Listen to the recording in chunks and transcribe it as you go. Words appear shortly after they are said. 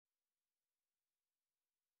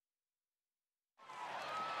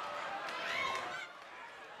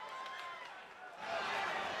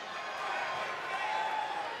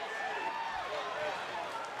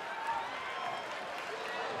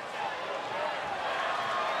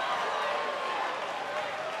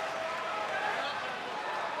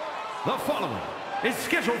The following is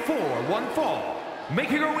scheduled for one fall,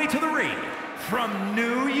 making her way to the ring from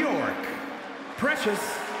New York, Precious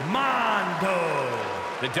Mondo.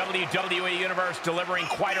 The WWE Universe delivering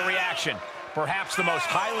quite a reaction. Perhaps the most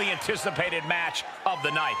highly anticipated match of the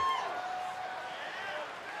night.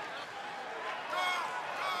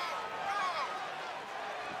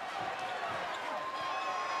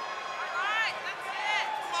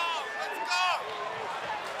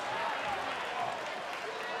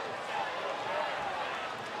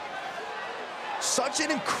 Such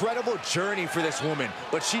an incredible journey for this woman,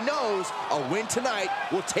 but she knows a win tonight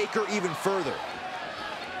will take her even further.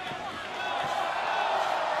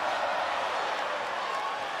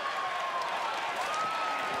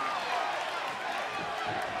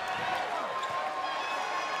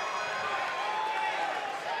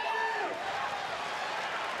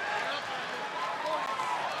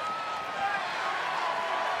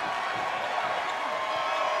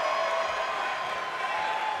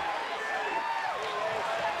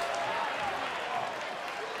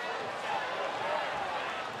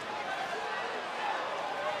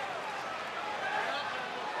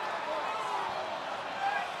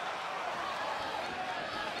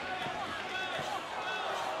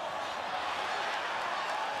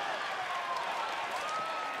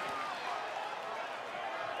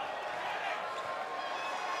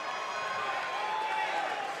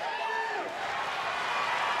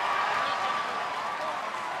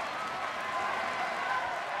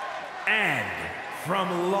 And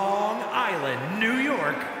from Long Island, New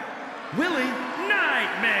York, Willow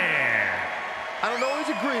Nightmare. I don't always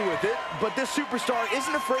agree with it, but this superstar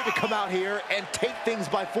isn't afraid to come out here and take things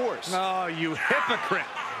by force. Oh, you hypocrite.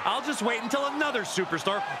 I'll just wait until another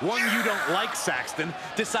superstar, one you don't like, Saxton,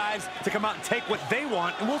 decides to come out and take what they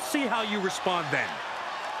want, and we'll see how you respond then.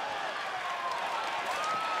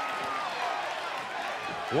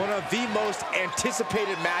 One of the most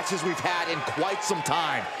anticipated matches we've had in quite some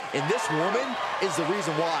time. And this woman is the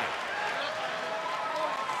reason why.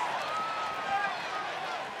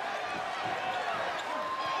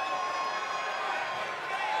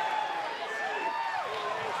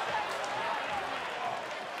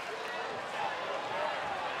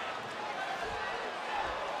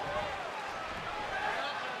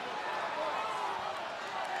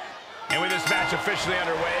 And with this match officially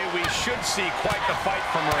underway, we should see quite the fight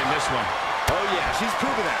from her in this one. Oh yeah, she's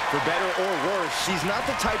proven that. For better or worse, she's not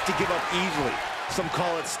the type to give up easily. Some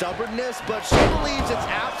call it stubbornness, but she believes it's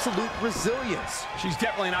absolute resilience. She's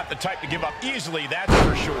definitely not the type to give up easily, that's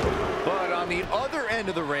for sure. But on the other end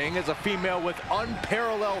of the ring is a female with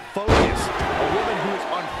unparalleled focus. A woman who is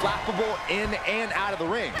unflappable in and out of the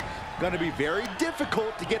ring. Going to be very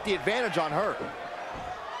difficult to get the advantage on her.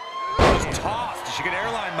 Tossed. She get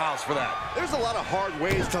airline miles for that. There's a lot of hard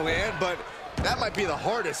ways to land, but that might be the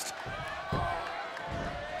hardest.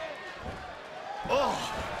 Oh,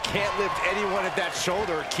 can't lift anyone at that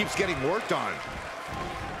shoulder. It keeps getting worked on.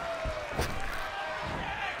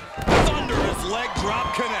 Thunderous leg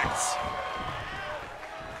drop connects.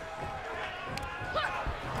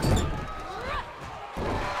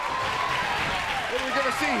 What are we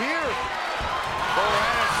going to see here? Oh,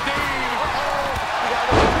 and a Steve. Uh-oh. We got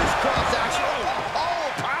a little crisscross action.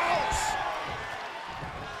 Oh, pounce.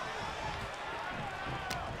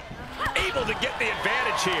 Able to get the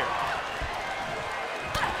advantage here.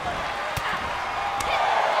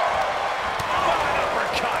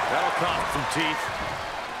 That'll cost some teeth.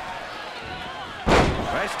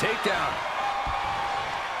 Nice takedown.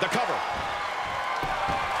 The cover.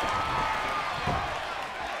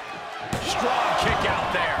 Strong kick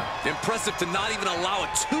out there. Impressive to not even allow a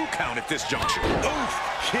 2 count at this juncture. Oof,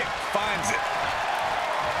 kick finds it.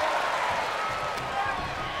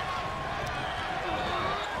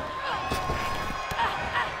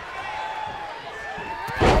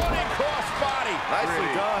 Running cross body.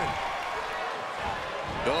 Nicely done.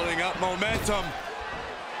 Building up momentum.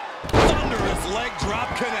 Thunderous leg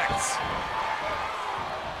drop connects.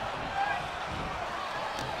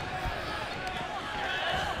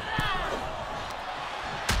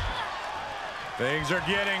 Things are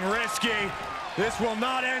getting risky. This will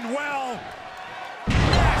not end well.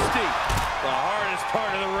 Nasty. The hardest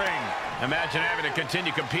part of the ring. Imagine having to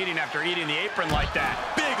continue competing after eating the apron like that.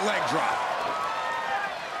 Big leg drop.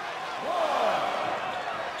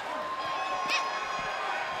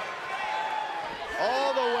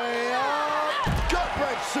 All the way up. Gut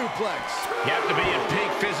wrench suplex. You have to be in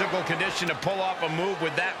peak physical condition to pull off a move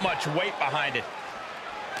with that much weight behind it.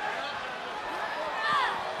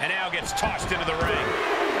 And now gets tossed into the ring.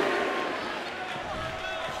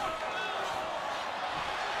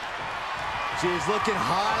 She's looking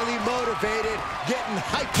highly motivated, getting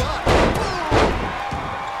hyped up. Boom!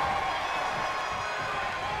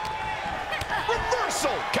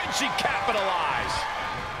 Reversal! Can she capitalize?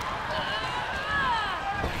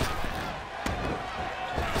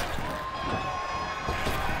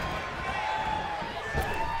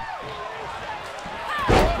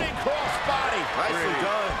 Running crossbody. Nicely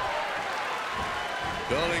done.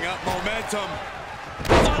 Building up momentum.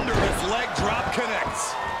 Thunderous leg drop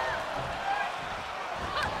connects.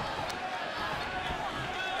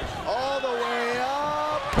 All the way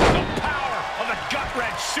up. The power of the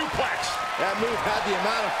gut-wrench suplex. That move had the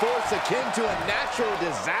amount of force akin to a natural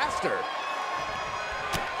disaster.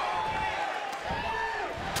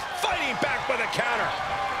 Fighting back with a counter.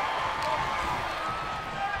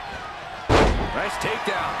 Nice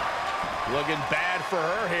takedown. Looking bad for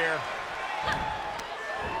her here.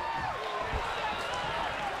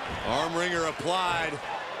 Arm wringer applied.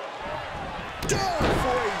 Down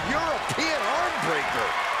for a European arm breaker.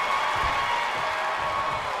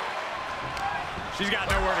 She's got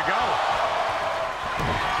nowhere to go.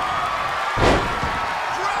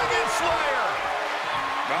 Dragon Slayer.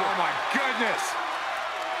 Oh, my goodness.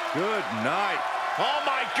 Good night. Oh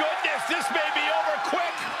my goodness, this may be over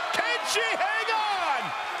quick. Can she hang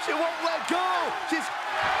on? She won't let go. She's...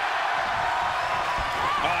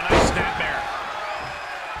 Oh, nice snap there.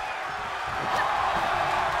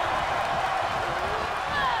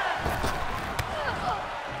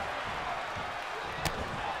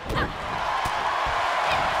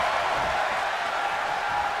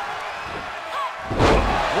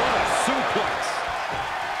 What a suplex.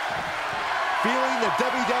 Feeling the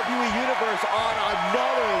WWE Universe on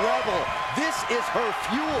another level. This is her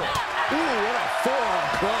fuel. Ooh, what a forearm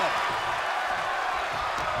club.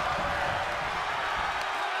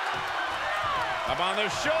 Up on the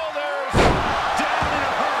shoulders. Down in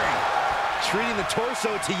a hurry. Treating the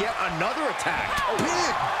torso to yet another attack.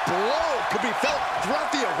 Big blow could be felt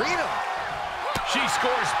throughout the arena. She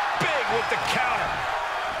scores big with the counter.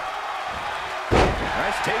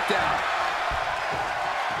 Nice takedown.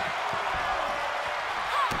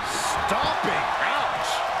 Stomping. Ouch.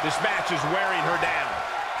 This match is wearing her down.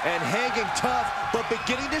 And hanging tough, but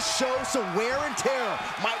beginning to show some wear and tear.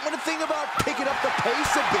 Might want to think about picking up the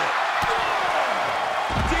pace a bit.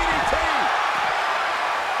 DDT!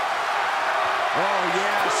 Oh,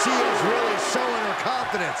 yeah, she is really showing her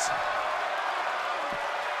confidence.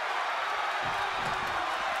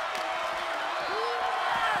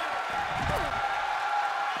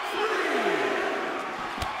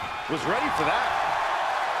 Was ready for that.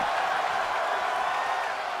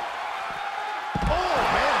 Oh,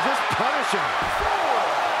 man, just punishing.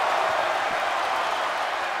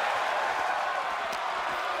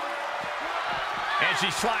 And she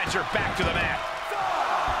slides her back to the mat.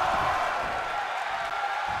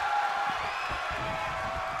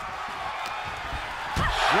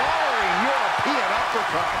 Jarring European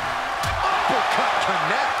uppercut. Uppercut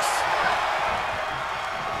connects.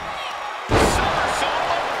 Somersault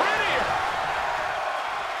look prettier.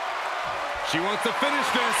 She wants to finish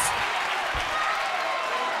this.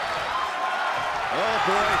 Oh,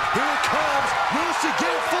 boy, here it comes. Will she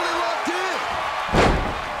get it fully locked in?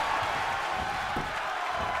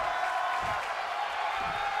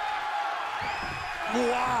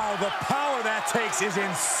 Wow, the power that takes is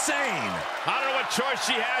insane. I don't know what choice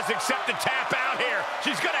she has except to tap out here.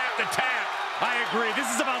 She's going to have to tap. I agree.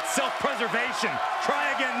 This is about self-preservation.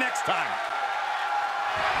 Try again next time.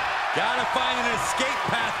 Gotta find an escape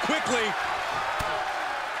path quickly.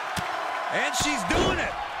 And she's doing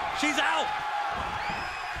it. She's out.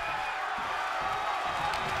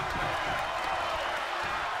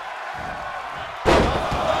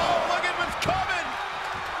 Oh, look at what's coming.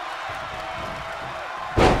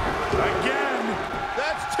 Again.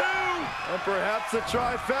 That's two. And perhaps a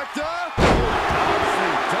trifecta.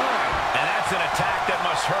 Nicely done. And that's an attack that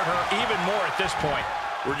must hurt her even more at this point.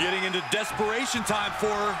 We're getting into desperation time for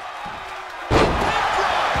her.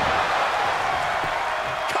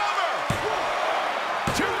 Cover.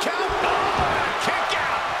 2 count. Oh, kick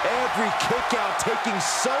out. Every kick out taking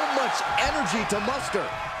so much energy to muster.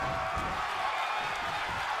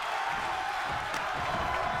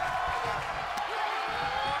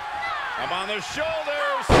 Up on the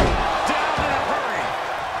shoulders. Down in a hurry.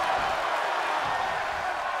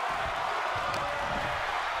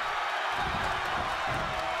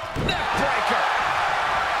 Neck breaker.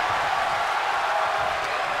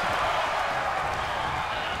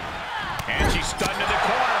 And she's stunned in the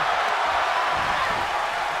corner.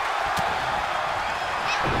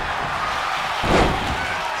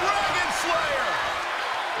 Dragon Slayer.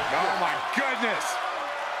 Oh, my goodness.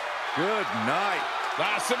 Good night.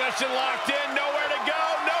 Last submission locked in. Nowhere to go.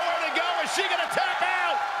 Nowhere to go. Is she going to tap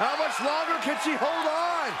out? How much longer can she hold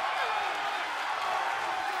on?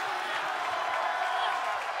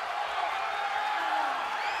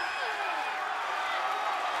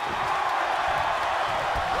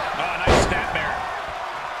 Oh, nice snapmare.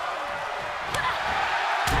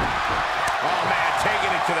 Oh, man,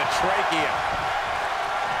 taking it to the trachea.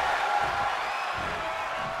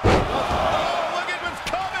 Oh, look at what's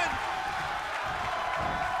coming.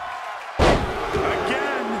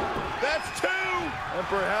 Again. That's two. And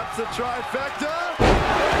perhaps a trifecta.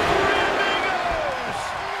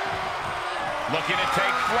 Looking to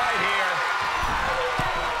take flight here.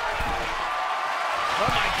 Oh,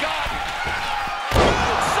 my God.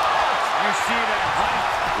 You see that height.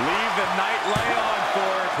 Leave the night light on for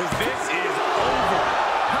her, because this is over.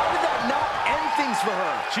 How did that not end things for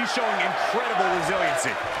her? She's showing incredible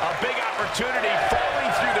resiliency. A big opportunity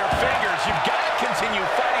falling through their fingers. You've got to continue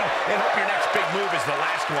fighting and hope your next big move is the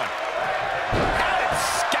last one. Had it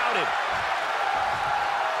scouted.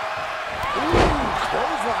 Ooh,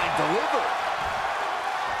 clothesline delivered.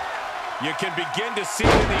 You can begin to see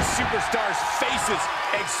it in these superstars' faces.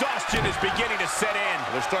 Exhaustion is beginning to set in.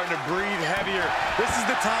 They're starting to breathe heavier. This is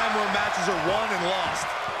the time where matches are won and lost.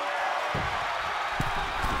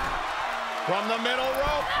 From the middle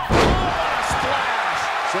rope. Oh, what a splash.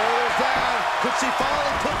 Shoulders down. Could she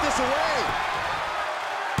finally put this away?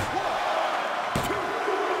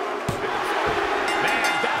 Man,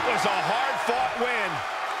 that was a hard-fought win.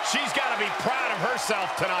 She's got to be proud of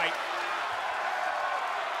herself tonight.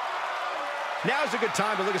 Now's a good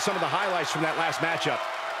time to look at some of the highlights from that last matchup.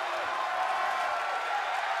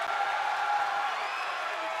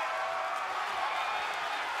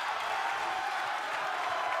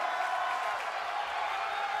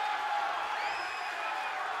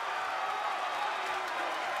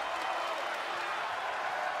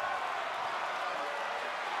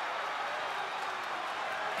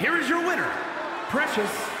 Here is your winner,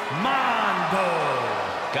 Precious Mondo.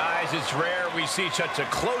 Guys, it's rare we see such a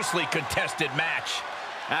closely contested match.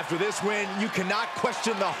 After this win, you cannot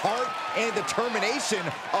question the heart and determination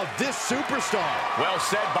of this superstar. Well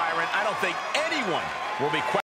said, Byron. I don't think anyone will be questioning